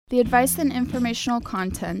The advice and informational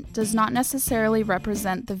content does not necessarily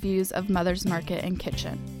represent the views of Mother's Market and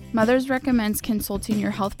Kitchen. Mother's recommends consulting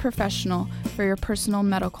your health professional for your personal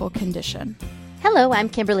medical condition. Hello, I'm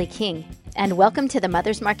Kimberly King, and welcome to the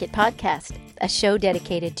Mother's Market Podcast, a show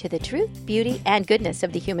dedicated to the truth, beauty, and goodness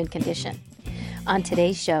of the human condition. On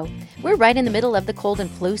today's show, we're right in the middle of the cold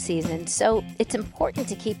and flu season, so it's important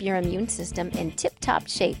to keep your immune system in tip-top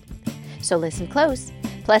shape. So listen close.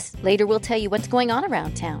 Plus, later we'll tell you what's going on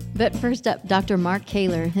around town. But first up, Dr. Mark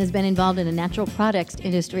Kaler has been involved in the natural products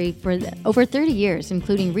industry for over 30 years,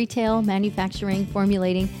 including retail, manufacturing,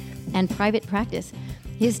 formulating, and private practice.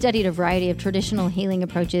 He has studied a variety of traditional healing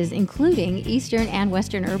approaches, including Eastern and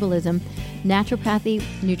Western herbalism, naturopathy,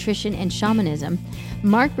 nutrition, and shamanism.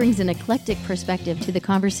 Mark brings an eclectic perspective to the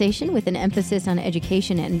conversation with an emphasis on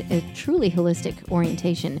education and a truly holistic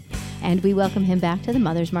orientation. And we welcome him back to the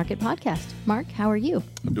Mother's Market Podcast. Mark, how are you?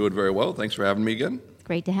 I'm doing very well. Thanks for having me again.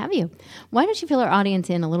 Great to have you. Why don't you fill our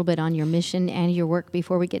audience in a little bit on your mission and your work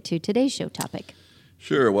before we get to today's show topic?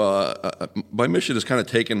 Sure. Well, my mission has kind of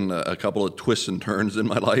taken a couple of twists and turns in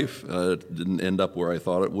my life. It didn't end up where I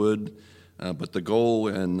thought it would. But the goal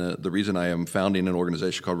and the reason I am founding an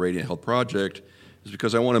organization called Radiant Health Project is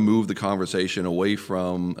because I want to move the conversation away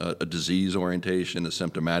from a disease orientation, a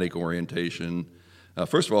symptomatic orientation.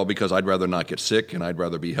 First of all, because I'd rather not get sick and I'd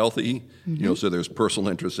rather be healthy. Mm-hmm. So there's personal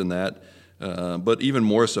interest in that. But even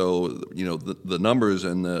more so, the numbers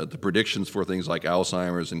and the predictions for things like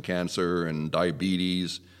Alzheimer's and cancer and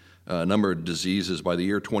diabetes, a number of diseases by the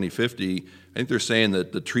year 2050, I think they're saying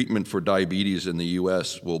that the treatment for diabetes in the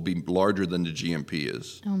U.S. will be larger than the GMP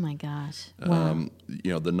is. Oh, my gosh. Wow.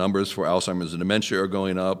 The numbers for Alzheimer's and dementia are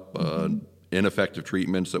going up, ineffective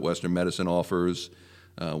treatments that Western medicine offers.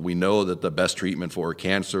 We know that the best treatment for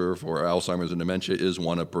cancer, for Alzheimer's and dementia is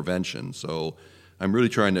one of prevention. So I'm really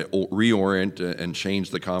trying to reorient and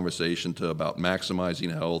change the conversation to about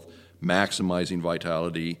maximizing health, maximizing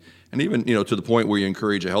vitality, and even, to the point where you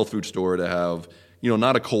encourage a health food store to have,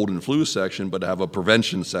 not a cold and flu section, but to have a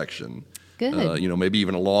prevention section. Good. Maybe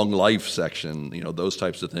even a long life section, those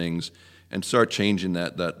types of things, and start changing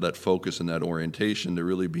that focus and that orientation to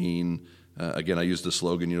really being, again, I use the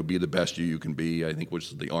slogan, be the best you can be, I think,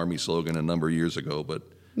 which is the Army slogan a number of years ago, but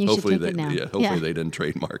hopefully they didn't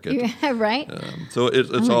trademark it. Yeah, right. So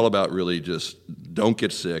it's all about really just don't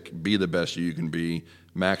get sick, be the best you can be,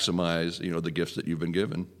 maximize the gifts that you've been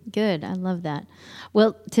given. Good, I love that.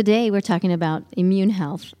 Well, today we're talking about immune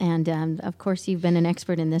health, and of course you've been an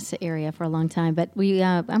expert in this area for a long time. But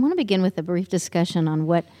I want to begin with a brief discussion on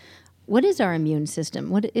what is our immune system?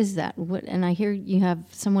 What is that? And I hear you have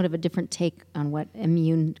somewhat of a different take on what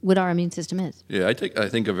our immune system is. Yeah, I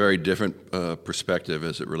think a very different perspective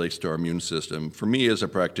as it relates to our immune system. For me as a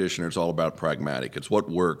practitioner, it's all about pragmatic. It's what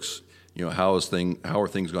works. How are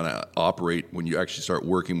things going to operate when you actually start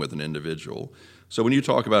working with an individual? So when you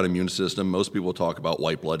talk about immune system, most people talk about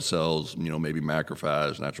white blood cells, maybe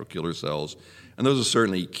macrophage, natural killer cells, and those are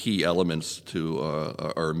certainly key elements to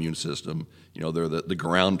our immune system. They're the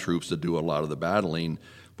ground troops that do a lot of the battling,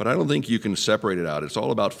 but I don't think you can separate it out. It's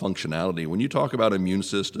all about functionality. When you talk about immune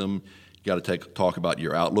system, you got to talk about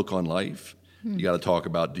your outlook on life. You got to talk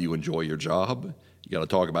about, do you enjoy your job? You got to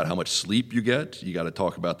talk about how much sleep you get. You got to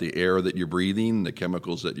talk about the air that you're breathing, the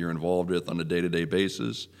chemicals that you're involved with on a day-to-day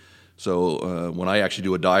basis. So when I actually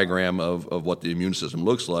do a diagram of what the immune system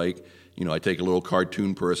looks like, I take a little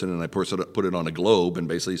cartoon person and I put it on a globe and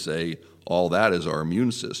basically say, all that is our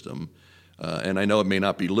immune system. And I know it may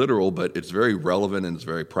not be literal, but it's very relevant and it's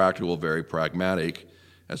very practical, very pragmatic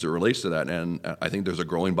as it relates to that. And I think there's a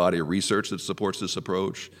growing body of research that supports this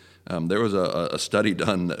approach. There was a study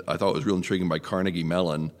done that I thought was real intriguing by Carnegie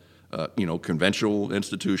Mellon, conventional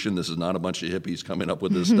institution. This is not a bunch of hippies coming up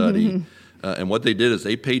with this study. And what they did is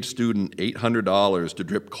they paid student $800 to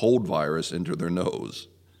drip cold virus into their nose.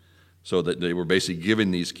 So that they were basically giving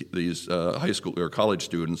these high school or college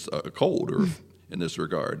students a cold or in this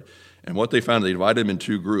regard. And what they found, they divided them in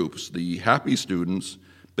two groups. The happy students,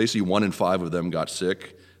 basically 1 in 5 of them got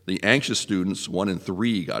sick. The anxious students, 1 in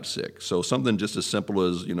 3 got sick. So something just as simple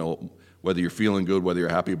as, whether you're feeling good, whether you're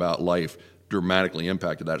happy about life, dramatically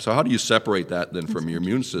impacted that. So how do you separate that then from your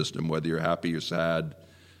immune system, whether you're happy or sad,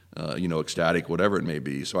 ecstatic, whatever it may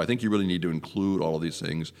be? So I think you really need to include all of these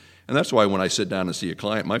things. And that's why when I sit down and see a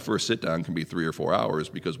client, my first sit down can be 3 or 4 hours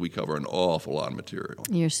because we cover an awful lot of material.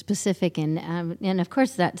 You're specific, and of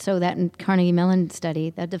course that in Carnegie Mellon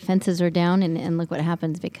study, the defenses are down, and look what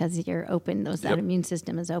happens because you're open. That immune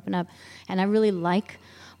system is open up, and I really like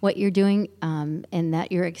what you're doing, and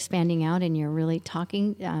that you're expanding out and you're really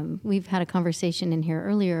talking. We've had a conversation in here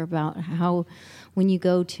earlier about how when you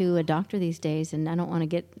go to a doctor these days, and I don't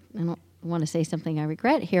want to say something I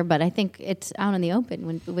regret here, but I think it's out in the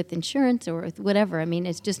open with insurance or with whatever. I mean,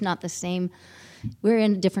 it's just not the same. We're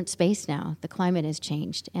in a different space now. The climate has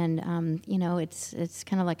changed, and it's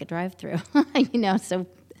kind of like a drive-through, so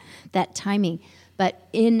that timing. But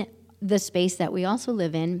in the space that we also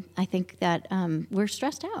live in, I think that we're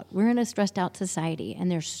stressed out. We're in a stressed out society, and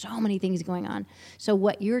there's so many things going on. So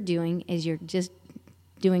what you're doing is you're just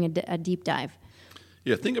doing a deep dive.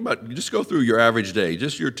 Yeah, think about, just go through your average day,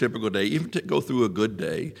 just your typical day, even go through a good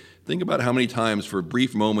day. Think about how many times for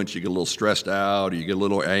brief moments you get a little stressed out, or you get a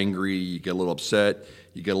little angry, you get a little upset,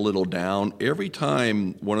 you get a little down. Every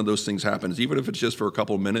time one of those things happens, even if it's just for a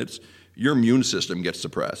couple of minutes, your immune system gets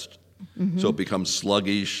suppressed. Mm-hmm. So it becomes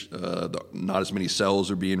sluggish, not as many cells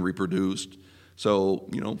are being reproduced. So,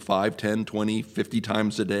 5, 10, 20, 50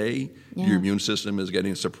 times a day, your immune system is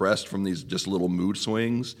getting suppressed from these just little mood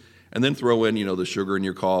swings. And then throw in, the sugar in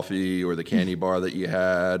your coffee or the candy bar that you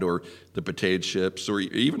had or the potato chips or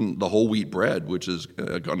even the whole wheat bread, which is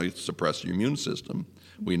going to suppress your immune system.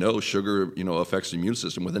 We know sugar, affects the immune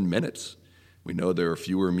system within minutes. We know there are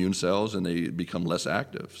fewer immune cells and they become less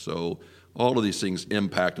active. So all of these things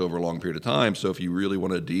impact over a long period of time. So if you really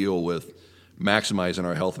want to deal with maximizing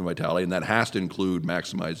our health and vitality, and that has to include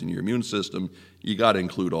maximizing your immune system, you got to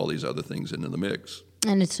include all these other things into the mix.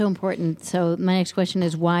 And it's so important. So my next question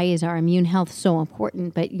is, why is our immune health so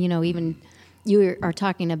important? But, even you are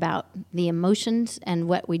talking about the emotions and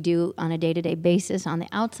what we do on a day-to-day basis on the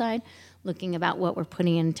outside, looking about what we're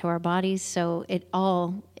putting into our bodies. So it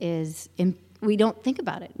all is, we don't think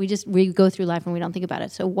about it. We go through life and we don't think about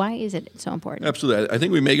it. So why is it so important? Absolutely. I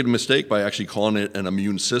think we make a mistake by actually calling it an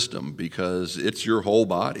immune system because it's your whole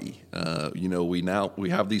body. We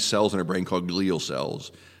have these cells in our brain called glial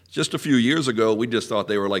cells. Just a few years ago, we just thought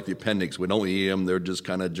they were like the appendix. We don't eat them. They're just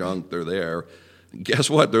kind of junk. They're there. Guess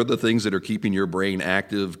what? They're the things that are keeping your brain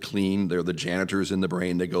active, clean. They're the janitors in the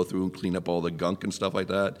brain. They go through and clean up all the gunk and stuff like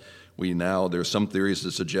that. There's some theories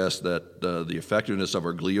that suggest that the effectiveness of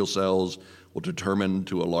our glial cells will determine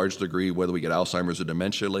to a large degree whether we get Alzheimer's or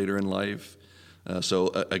dementia later in life.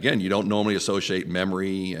 Again, you don't normally associate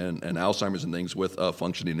memory and Alzheimer's and things with a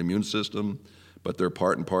functioning immune system, but they're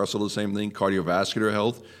part and parcel of the same thing. Cardiovascular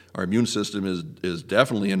health, our immune system is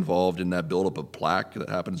definitely involved in that buildup of plaque that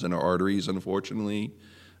happens in our arteries, unfortunately.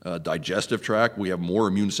 Digestive tract, we have more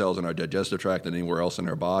immune cells in our digestive tract than anywhere else in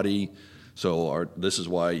our body. So this is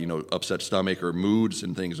why upset stomach or moods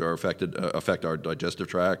and things are affect our digestive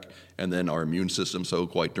tract, and then our immune system so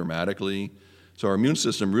quite dramatically. So our immune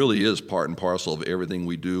system really is part and parcel of everything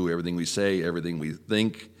we do, everything we say, everything we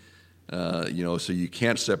think. So you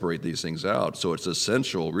can't separate these things out. So it's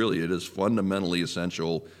essential, really, it is fundamentally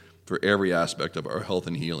essential for every aspect of our health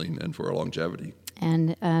and healing and for our longevity.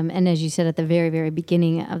 And as you said at the very, very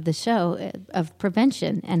beginning of the show, of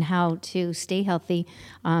prevention and how to stay healthy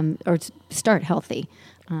or start healthy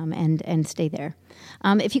and stay there.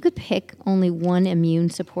 If you could pick only one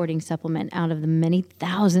immune-supporting supplement out of the many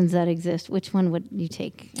thousands that exist, which one would you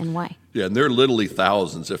take and why? Yeah, and there are literally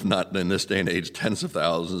thousands, if not in this day and age, tens of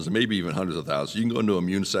thousands, maybe even hundreds of thousands. You can go into an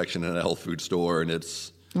immune section in a health food store, and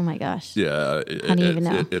it's... Oh, my gosh. Yeah. How do you even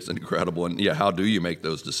know? It's incredible. And, how do you make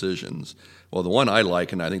those decisions? Well, the one I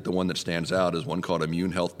like, and I think the one that stands out, is one called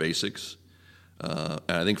Immune Health Basics. And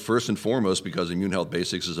I think first and foremost, because Immune Health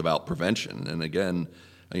Basics is about prevention. And again...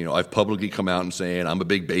 I've publicly come out and saying I'm a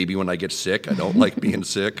big baby when I get sick. I don't like being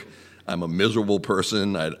sick. I'm a miserable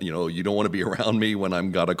person. You don't want to be around me when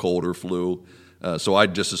I've got a cold or flu. So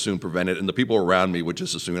I'd just as soon prevent it. And the people around me would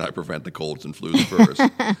just as soon I prevent the colds and flus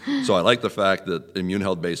first. So I like the fact that Immune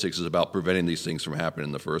Health Basics is about preventing these things from happening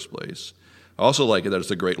in the first place. I also like it that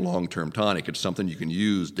it's a great long-term tonic. It's something you can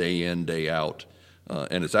use day in, day out.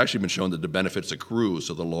 And it's actually been shown that the benefits accrue.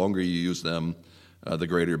 So the longer you use them, the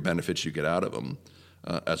greater benefits you get out of them.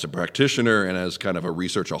 As a practitioner and as kind of a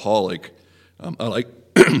researchaholic, I like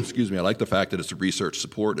I like the fact that it's research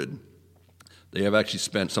supported. They have actually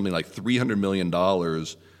spent something like $300 million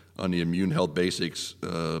on the Immune Health Basics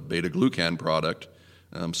beta-glucan product,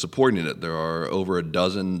 supporting it. There are over a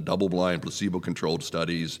dozen double-blind, placebo-controlled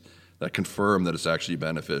studies that confirm that it's actually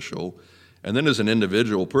beneficial. And then as an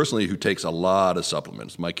individual, personally, who takes a lot of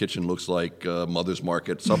supplements, my kitchen looks like Mother's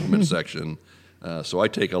Market supplement section. So I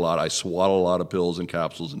take a lot. I swallow a lot of pills and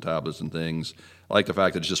capsules and tablets and things. I like the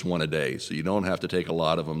fact that it's just one a day, so you don't have to take a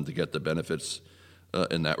lot of them to get the benefits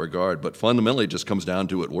in that regard. But fundamentally, it just comes down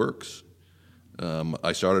to it works.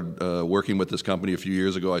 I started working with this company a few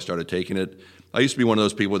years ago. I started taking it. I used to be one of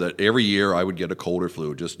those people that every year I would get a cold or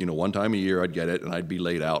flu. Just, one time a year I'd get it, and I'd be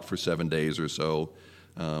laid out for 7 days or so.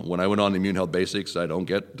 When I went on Immune Health Basics, I don't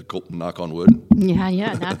get the cold, knock on wood.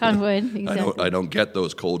 Yeah, knock on wood. Exactly. I don't get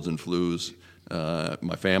those colds and flus.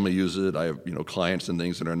 My family uses it. I have clients and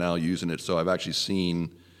things that are now using it. So I've actually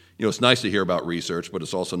seen. It's nice to hear about research, but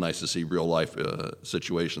it's also nice to see real life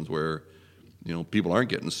situations where people aren't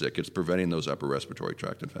getting sick. It's preventing those upper respiratory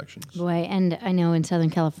tract infections. Boy, and I know in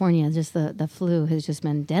Southern California, just the flu has just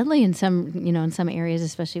been deadly in some areas,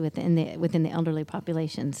 especially within the elderly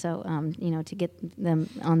population. So, to get them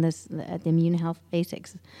on the Immune Health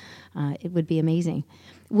Basics, it would be amazing.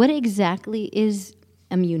 What exactly is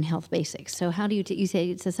Immune Health Basics? So how do you say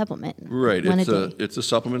it's a supplement? Right. It's a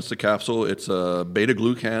supplement. It's a capsule. It's a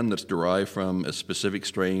beta-glucan that's derived from a specific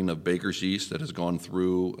strain of baker's yeast that has gone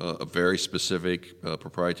through a very specific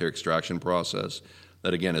proprietary extraction process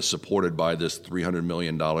that, again, is supported by this $300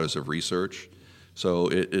 million of research. So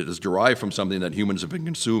it is derived from something that humans have been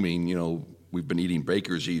consuming. We've been eating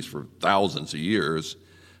baker's yeast for thousands of years.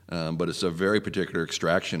 But it's a very particular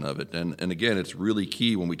extraction of it. And again, it's really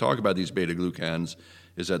key when we talk about these beta-glucans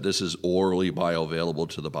is that this is orally bioavailable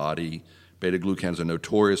to the body. Beta-glucans are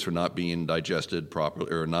notorious for not being digested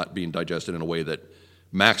properly or not being digested in a way that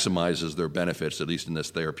maximizes their benefits, at least in this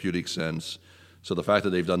therapeutic sense. So the fact that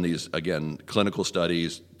they've done these, again, clinical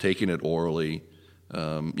studies, taking it orally,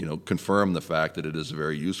 confirm the fact that it is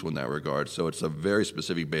very useful in that regard. So it's a very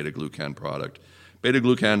specific beta-glucan product.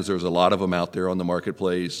 Beta-glucans, there's a lot of them out there on the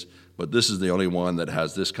marketplace, but this is the only one that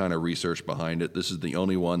has this kind of research behind it. This is the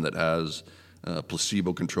only one that has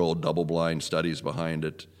placebo-controlled, double-blind studies behind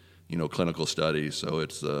it, clinical studies. So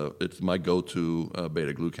it's my go-to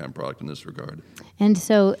beta-glucan product in this regard. And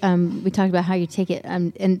so we talked about how you take it,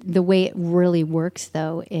 and the way it really works,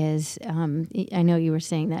 though, is I know you were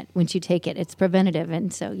saying that once you take it, it's preventative,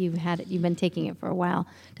 and so you've been taking it for a while.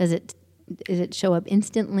 Does it show up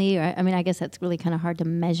instantly? Or, I guess that's really kind of hard to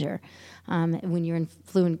measure when you're in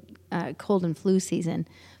cold and flu season.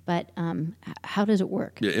 But how does it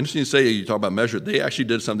work? Yeah, interesting to say you talk about measure. They actually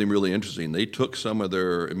did something really interesting. They took some of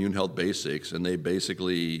their Immune Health Basics and they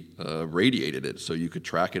basically radiated it so you could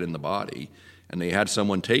track it in the body. And they had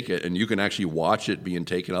someone take it, and you can actually watch it being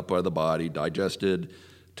taken up by the body, digested,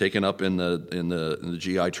 taken up in the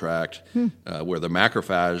GI tract, where the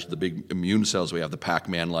macrophage, the big immune cells, we have the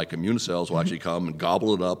Pac-Man-like immune cells, will actually come and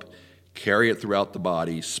gobble it up, carry it throughout the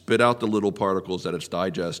body, spit out the little particles that it's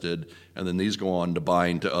digested, and then these go on to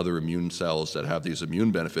bind to other immune cells that have these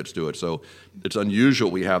immune benefits to it. So it's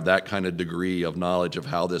unusual we have that kind of degree of knowledge of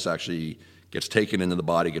how this actually gets taken into the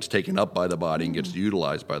body, gets taken up by the body, and gets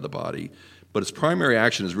utilized by the body. But its primary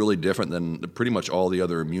action is really different than pretty much all the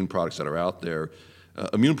other immune products that are out there.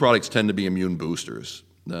 Immune products tend to be immune boosters.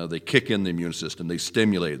 They kick in the immune system, they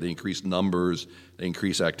stimulate, they increase numbers, they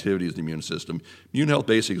increase activity of the immune system. Immune Health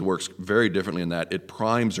Basics works very differently in that it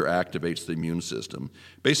primes or activates the immune system.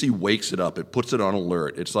 Basically wakes it up, it puts it on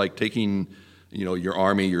alert. It's like taking, your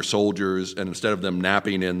army, your soldiers, and instead of them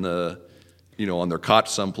napping in on their cot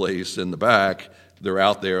someplace in the back, they're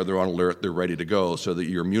out there, they're on alert, they're ready to go, so that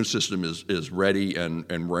your immune system is ready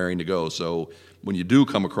and raring to go. So when you do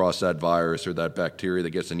come across that virus or that bacteria that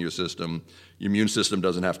gets in your system, your immune system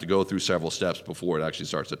doesn't have to go through several steps before it actually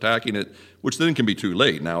starts attacking it, which then can be too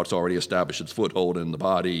late. Now it's already established its foothold in the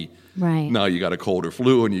body. Right. Now you got a cold or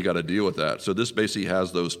flu and you got to deal with that. So this basically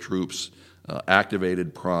has those troops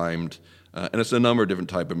activated, primed, and it's a number of different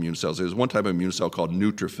type of immune cells. There's one type of immune cell called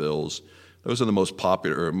neutrophils. Those are the most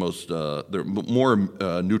popular, there are more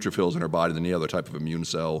neutrophils in our body than any other type of immune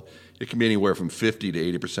cell. It can be anywhere from 50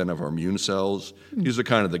 to 80% of our immune cells. These are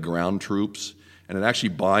kind of the ground troops, and it actually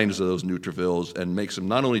binds to those neutrophils and makes them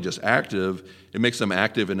not only just active, it makes them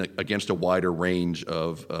active against a wider range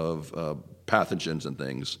of pathogens and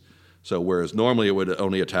things. So whereas normally it would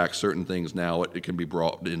only attack certain things, now it can be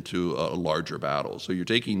brought into a larger battle. So you're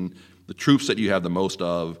taking the troops that you have the most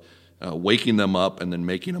of, waking them up and then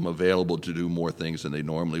making them available to do more things than they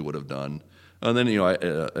normally would have done. And then, it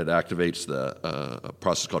activates a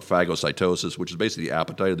process called phagocytosis, which is basically the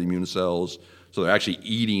appetite of the immune cells. So they're actually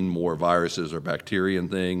eating more viruses or bacteria and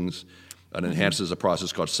things. It enhances a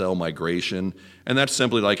process called cell migration. And that's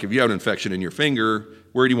simply like if you have an infection in your finger,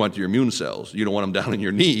 where do you want your immune cells? You don't want them down in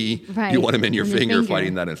your knee. Right. You want them in your finger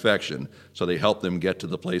fighting that infection. So they help them get to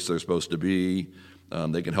the place they're supposed to be.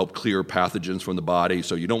 They can help clear pathogens from the body,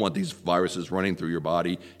 so you don't want these viruses running through your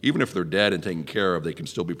body. Even if they're dead and taken care of, they can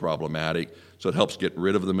still be problematic. So it helps get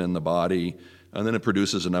rid of them in the body. and then it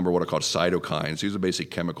produces a number of what are called cytokines. These are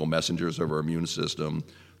basic chemical messengers of our immune system.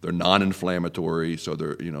 They're non-inflammatory, so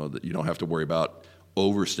you don't have to worry about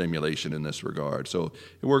overstimulation in this regard. So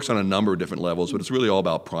it works on a number of different levels, but it's really all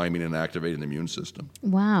about priming and activating the immune system.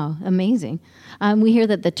 Wow, amazing. We hear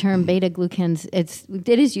that the term beta-glucans, it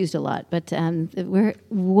is used a lot, but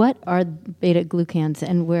what are beta-glucans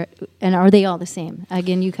and are they all the same?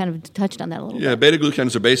 Again, you kind of touched on that a little bit. Yeah,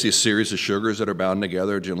 beta-glucans are basically a series of sugars that are bound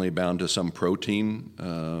together, generally bound to some protein,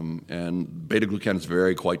 and beta-glucans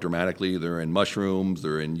vary quite dramatically. They're in mushrooms,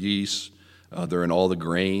 they're in yeast, they're in all the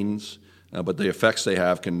grains. But the effects they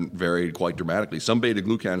have can vary quite dramatically. Some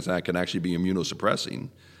beta-glucans can actually be immunosuppressing.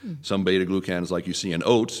 Some beta-glucans, like you see in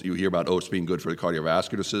oats, you hear about oats being good for the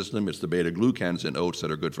cardiovascular system. It's the beta-glucans in oats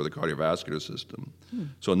that are good for the cardiovascular system.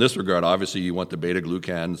 So in this regard, obviously, you want the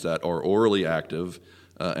beta-glucans that are orally active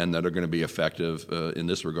and that are going to be effective in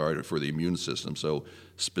this regard for the immune system. So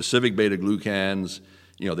specific beta-glucans,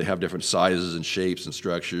 they have different sizes and shapes and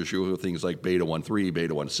structures. You have things like beta-1,3,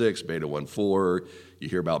 beta-1,6, beta-1,4. You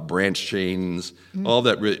hear about branch chains. All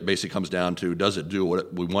that basically comes down to, does it do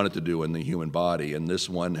what we want it to do in the human body? And this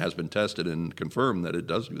one has been tested and confirmed that it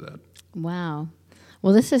does do that. Wow.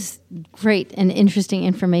 Well, this is great and interesting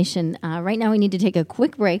information. Right now we need to take a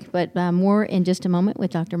quick break, but more in just a moment with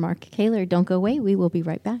Dr. Mark Kaler. Don't go away. We will be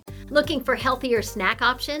right back. Looking for healthier snack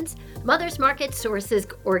options? Mother's Market sources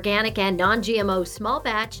organic and non-GMO small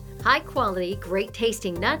batch, high quality, great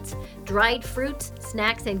tasting nuts, dried fruits,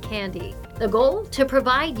 snacks, and candy. The goal? To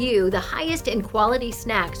provide you the highest in quality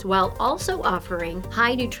snacks while also offering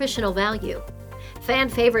high nutritional value. Fan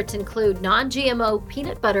favorites include non-GMO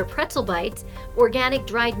peanut butter pretzel bites, organic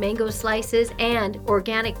dried mango slices, and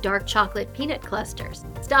organic dark chocolate peanut clusters.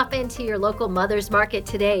 Stop into your local Mother's Market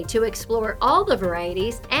today to explore all the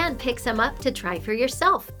varieties and pick some up to try for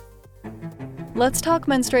yourself. Let's talk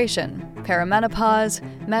menstruation, perimenopause,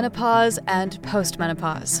 menopause, and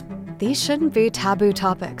postmenopause. These shouldn't be taboo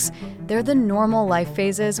topics. They're the normal life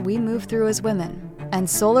phases we move through as women. And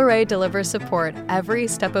Solaray delivers support every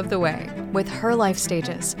step of the way with her life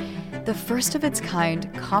stages. The first of its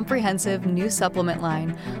kind, comprehensive new supplement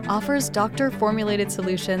line offers doctor-formulated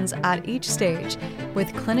solutions at each stage with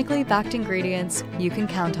clinically backed ingredients you can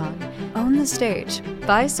count on. Own the stage.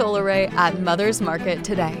 Buy Solaray at Mother's Market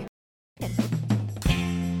today.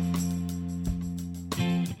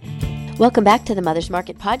 Welcome back to the Mother's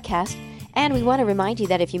Market podcast. And we want to remind you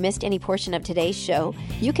that if you missed any portion of today's show,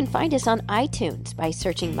 you can find us on iTunes by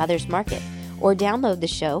searching Mother's Market or download the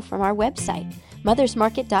show from our website,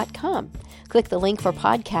 mothersmarket.com. Click the link for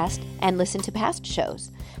podcast and listen to past shows.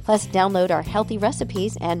 Plus, download our healthy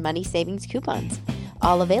recipes and money savings coupons.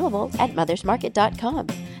 All available at mothersmarket.com.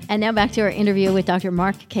 And now back to our interview with Dr.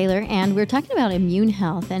 Mark Kaler, and we're talking about immune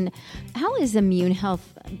health. And how is immune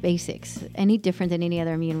health basics any different than any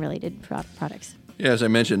other immune-related products? Yeah, as I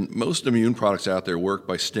mentioned, most immune products out there work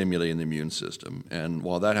by stimulating the immune system. And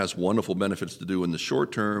while that has wonderful benefits to do in the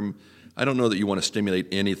short term, I don't know that you want to stimulate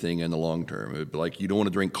anything in the long term. It'd be like you don't want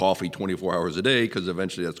to drink coffee 24 hours a day because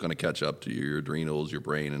eventually that's going to catch up to your adrenals, your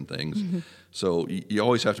brain, and things. So you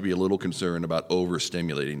always have to be a little concerned about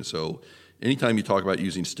overstimulating. So anytime you talk about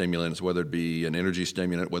using stimulants, whether it be an energy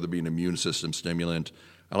stimulant, whether it be an immune system stimulant,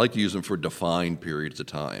 I like to use them for defined periods of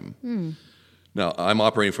time. Now, I'm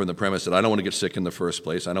operating from the premise that I don't want to get sick in the first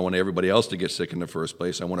place. I don't want everybody else to get sick in the first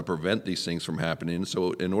place. I want to prevent these things from happening.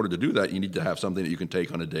 So in order to do that, you need to have something that you can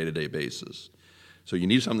take on a day-to-day basis. So you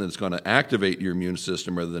need something that's going to activate your immune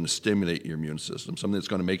system rather than stimulate your immune system, something that's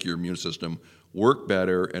going to make your immune system work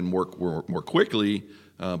better and work more quickly,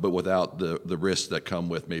 but without the risks that come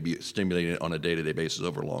with maybe stimulating it on a day-to-day basis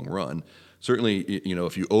over a long run. Certainly,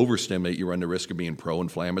 if you overstimulate, you run the risk of being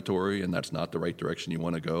pro-inflammatory, and that's not the right direction you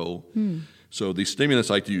want to go. So these stimulants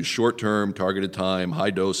like to use short-term, targeted time, high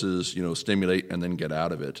doses, stimulate and then get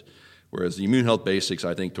out of it. Whereas the Immune Health Basics,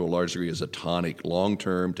 I think, to a large degree is a tonic,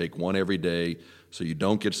 long-term, take one every day so you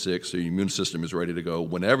don't get sick, so your immune system is ready to go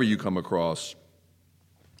whenever you come across,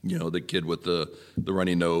 the kid with the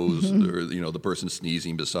runny nose or, the person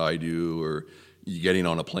sneezing beside you, or you getting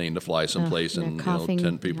on a plane to fly someplace and coughing,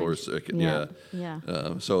 10 people are sick.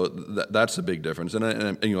 So that's a big difference. And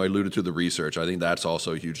I alluded to the research. I think that's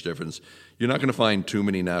also a huge difference. You're not going to find too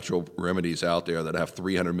many natural remedies out there that have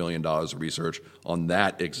 $300 million of research on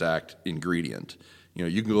that exact ingredient.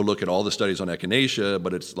 You can go look at all the studies on echinacea,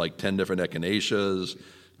 but it's like 10 different echinaceas,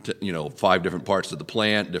 5 different parts of the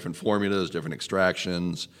plant, different formulas, different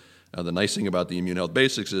extractions. The nice thing about the Immune Health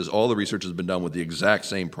Basics is all the research has been done with the exact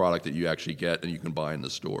same product that you actually get and you can buy in the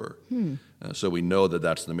store. So we know that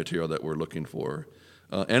that's the material that we're looking for.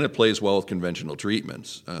 And it plays well with conventional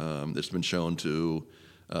treatments. It's been shown to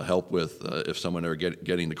help with if someone are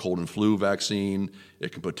getting the cold and flu vaccine.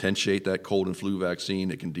 It can potentiate that cold and flu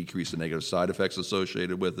vaccine. It can decrease the negative side effects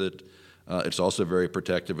associated with it. It's also very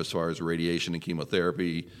protective as far as radiation and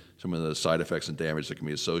chemotherapy, some of the side effects and damage that can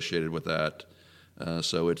be associated with that.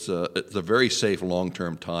 So it's a very safe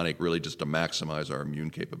long-term tonic, really just to maximize our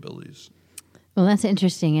immune capabilities. Well, that's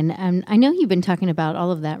interesting. And I know you've been talking about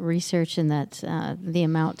all of that research and that the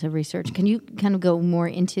amount of research. Can you kind of go more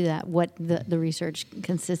into that, what the research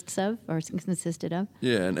consists of or consisted of?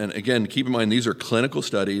 Yeah, and again, keep in mind, these are clinical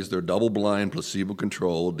studies. They're double-blind,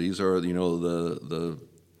 placebo-controlled. These are, the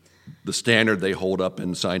standard they hold up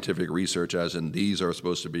in scientific research, as in these are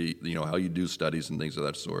supposed to be, how you do studies and things of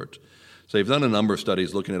that sort. So they've done a number of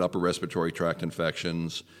studies looking at upper respiratory tract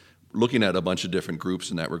infections, looking at a bunch of different groups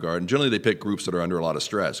in that regard. And generally they pick groups that are under a lot of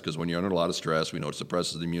stress, because when you're under a lot of stress, we know it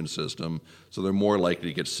suppresses the immune system, so they're more likely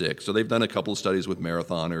to get sick. So they've done a couple of studies with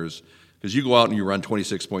marathoners, because you go out and you run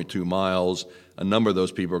 26.2 miles, a number of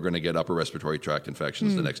those people are going to get upper respiratory tract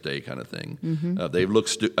infections the next day kind of thing. Mm-hmm. They've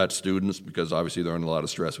looked at students, because obviously they're under a lot of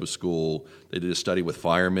stress with school. They did a study with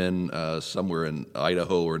firemen somewhere in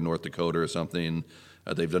Idaho or North Dakota or something.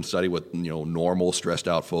 They've done study with normal stressed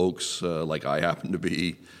out folks like I happen to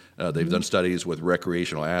be. They've done studies with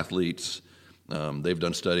recreational athletes. They've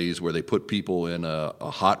done studies where they put people in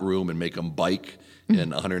a hot room and make them bike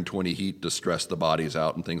in 120 heat to stress the bodies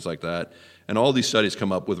out and things like that. And all these studies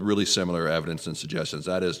come up with really similar evidence and suggestions.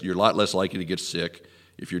 That is, you're a lot less likely to get sick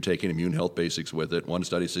if you're taking immune health basics with it. One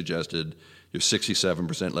study suggested you're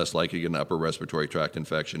 67% less likely to get an upper respiratory tract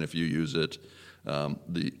infection if you use it.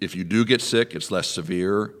 If you do get sick, it's less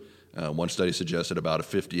severe. One study suggested about a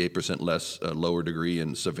 58% less lower degree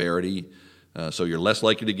in severity. So you're less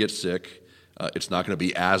likely to get sick. It's not going to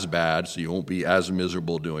be as bad, so you won't be as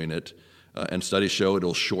miserable doing it. And studies show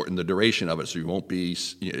it'll shorten the duration of it, so you won't be,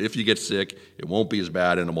 if you get sick, it won't be as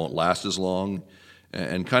bad and it won't last as long.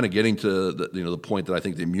 And kind of getting to the point that I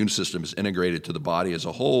think the immune system is integrated to the body as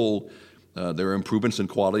a whole, there are improvements in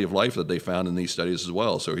quality of life that they found in these studies as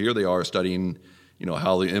well. So here they are studying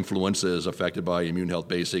how the influenza is affected by immune health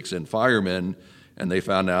basics in firemen, and they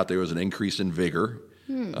found out there was an increase in vigor,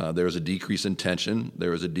 there was a decrease in tension,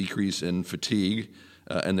 there was a decrease in fatigue,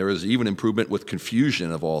 and there was even improvement with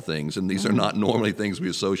confusion of all things. And these are not normally things we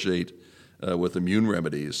associate with immune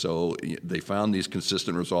remedies. So they found these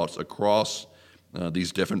consistent results across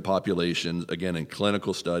these different populations, again, in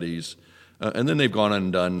clinical studies. And then they've gone on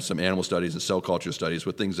and done some animal studies and cell culture studies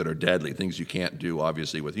with things that are deadly, things you can't do,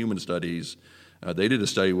 obviously, with human studies. They did a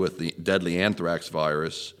study with the deadly anthrax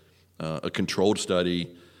virus, a controlled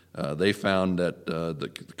study. They found that the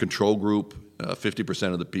control group,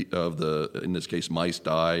 50% of the, in this case, mice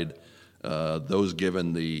died. Those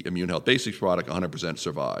given the immune health basics product, 100%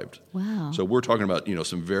 survived. Wow. So we're talking about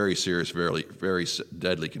some very serious, very, very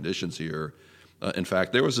deadly conditions here. In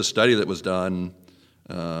fact, there was a study that was done,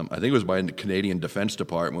 I think it was by the Canadian Defense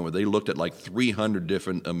Department, where they looked at like 300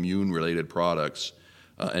 different immune-related products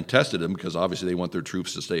and tested them, because obviously they want their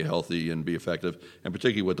troops to stay healthy and be effective, and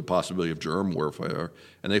particularly with the possibility of germ warfare.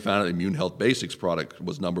 And they found an immune health basics product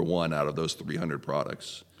was number one out of those 300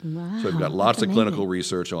 products. Wow, so we've got lots of clinical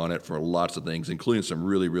research on it for lots of things, including some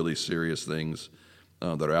really, really serious things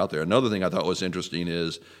that are out there. Another thing I thought was interesting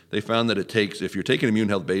is they found that it takes, if you're taking immune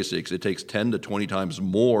health basics, it takes 10 to 20 times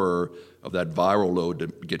more of that viral load to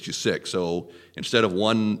get you sick. So instead of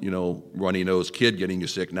one, runny-nosed kid getting you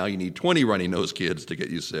sick, now you need 20 runny-nosed kids to get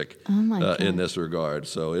you sick in this regard.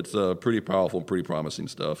 So it's pretty powerful, pretty promising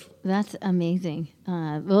stuff. That's amazing.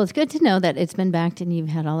 Well, it's good to know that it's been backed and you've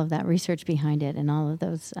had all of that research behind it and all of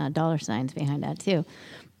those dollar signs behind that too.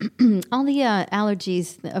 All the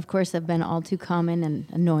allergies, of course, have been all too common and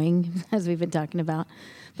annoying, as we've been talking about.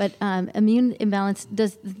 But immune imbalance,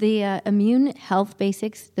 does the immune health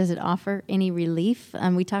basics, does it offer any relief?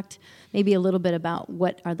 We talked maybe a little bit about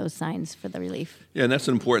what are those signs for the relief. Yeah, and that's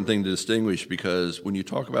an important thing to distinguish, because when you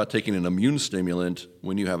talk about taking an immune stimulant,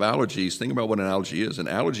 when you have allergies, think about what an allergy is. An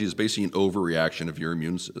allergy is basically an overreaction of your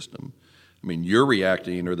immune system. I mean, you're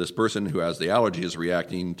reacting, or this person who has the allergy is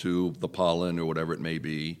reacting to the pollen or whatever it may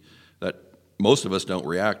be that most of us don't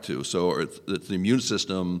react to. So it's the immune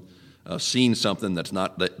system seeing something that's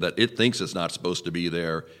not that it thinks it's not supposed to be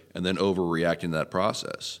there, and then overreacting to that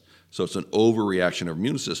process. So it's an overreaction of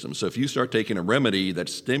immune system. So if you start taking a remedy that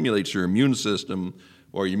stimulates your immune system,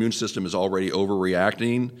 or your immune system is already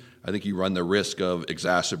overreacting, I think you run the risk of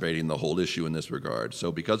exacerbating the whole issue in this regard.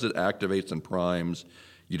 So because it activates and primes,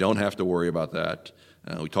 you don't have to worry about that.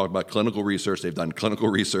 We talked about clinical research. They've done clinical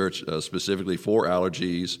research specifically for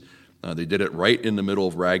allergies. They did it right in the middle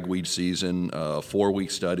of ragweed season, a 4-week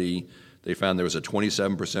study. They found there was a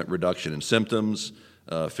 27% reduction in symptoms.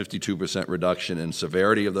 52% reduction in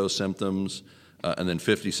severity of those symptoms, and then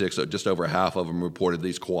 56, just over half of them reported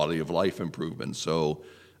these quality of life improvements. So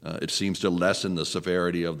it seems to lessen the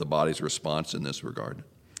severity of the body's response in this regard.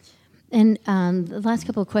 And the last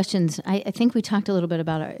couple of questions, I think we talked a little bit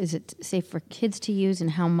about, is it safe for kids to use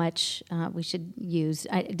and how much we should use?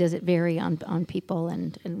 Does it vary on people,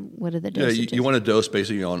 and what are the dosages? Yeah, you want to dose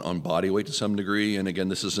basically on body weight to some degree. And again,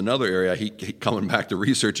 this is another area, coming back to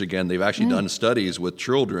research again, they've actually done studies with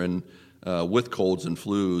children with colds and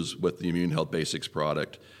flus with the Immune Health Basics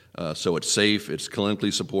product. So it's safe, it's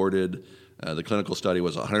clinically supported. The clinical study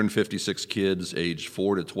was 156 kids aged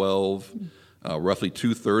 4 to 12. Roughly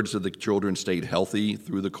 2/3 of the children stayed healthy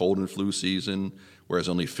through the cold and flu season, whereas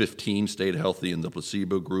only 15 stayed healthy in the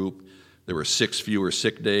placebo group. There were 6 fewer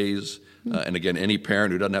sick days. And again, any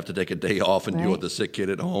parent who doesn't have to take a day off and deal with a sick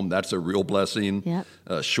kid at home, that's a real blessing.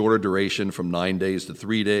 Yep. Shorter duration from 9 days to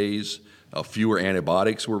 3 days. Fewer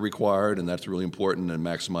antibiotics were required, and that's really important and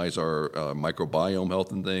maximize our microbiome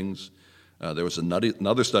health and things. There was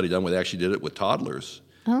another study done where they actually did it with toddlers.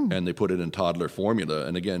 And they put it in toddler formula.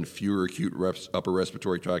 And again, fewer acute upper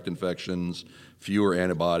respiratory tract infections, fewer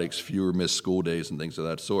antibiotics, fewer missed school days and things of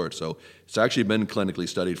that sort. So it's actually been clinically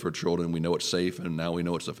studied for children. We know it's safe, and now we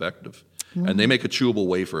know it's effective. And they make a chewable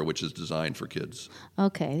wafer, which is designed for kids.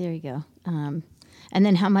 Okay, there you go. And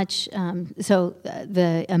then how much,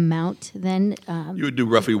 the amount then? You would do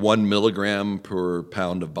roughly 1 milligram per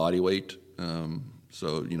pound of body weight.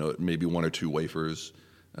 Maybe 1 or 2 wafers.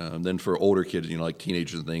 Then for older kids, like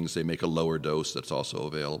teenagers and things, they make a lower dose that's also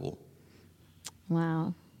available.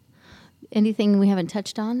 Wow. Anything we haven't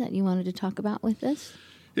touched on that you wanted to talk about with this?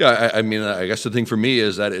 Yeah, I guess the thing for me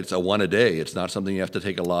is that it's a 1 a day. It's not something you have to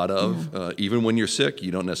take a lot of. Yeah. Even when you're sick,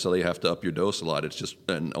 you don't necessarily have to up your dose a lot. It's just,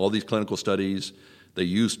 and all these clinical studies, they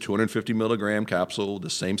use 250 milligram capsule, the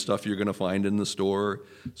same stuff you're going to find in the store.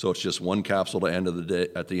 So it's just 1 capsule at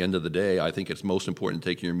the end of the day. I think it's most important to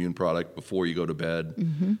take your immune product before you go to bed.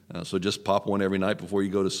 Mm-hmm. So just pop one every night before you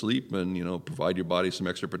go to sleep, and provide your body some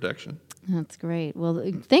extra protection. That's great. Well,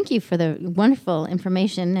 thank you for the wonderful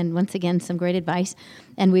information, and once again, some great advice,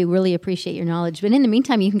 and we really appreciate your knowledge. But in the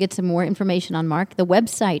meantime, you can get some more information on Mark. The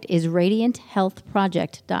website is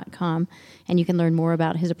radianthealthproject.com, and you can learn more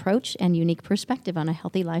about his approach and unique perspective on a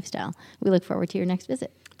healthy lifestyle. We look forward to your next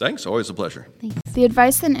visit. Thanks. Always a pleasure. Thanks. The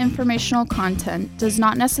advice and informational content does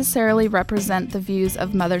not necessarily represent the views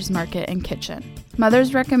of Mother's Market and Kitchen.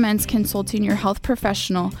 Mother's recommends consulting your health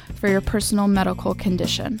professional for your personal medical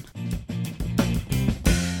condition.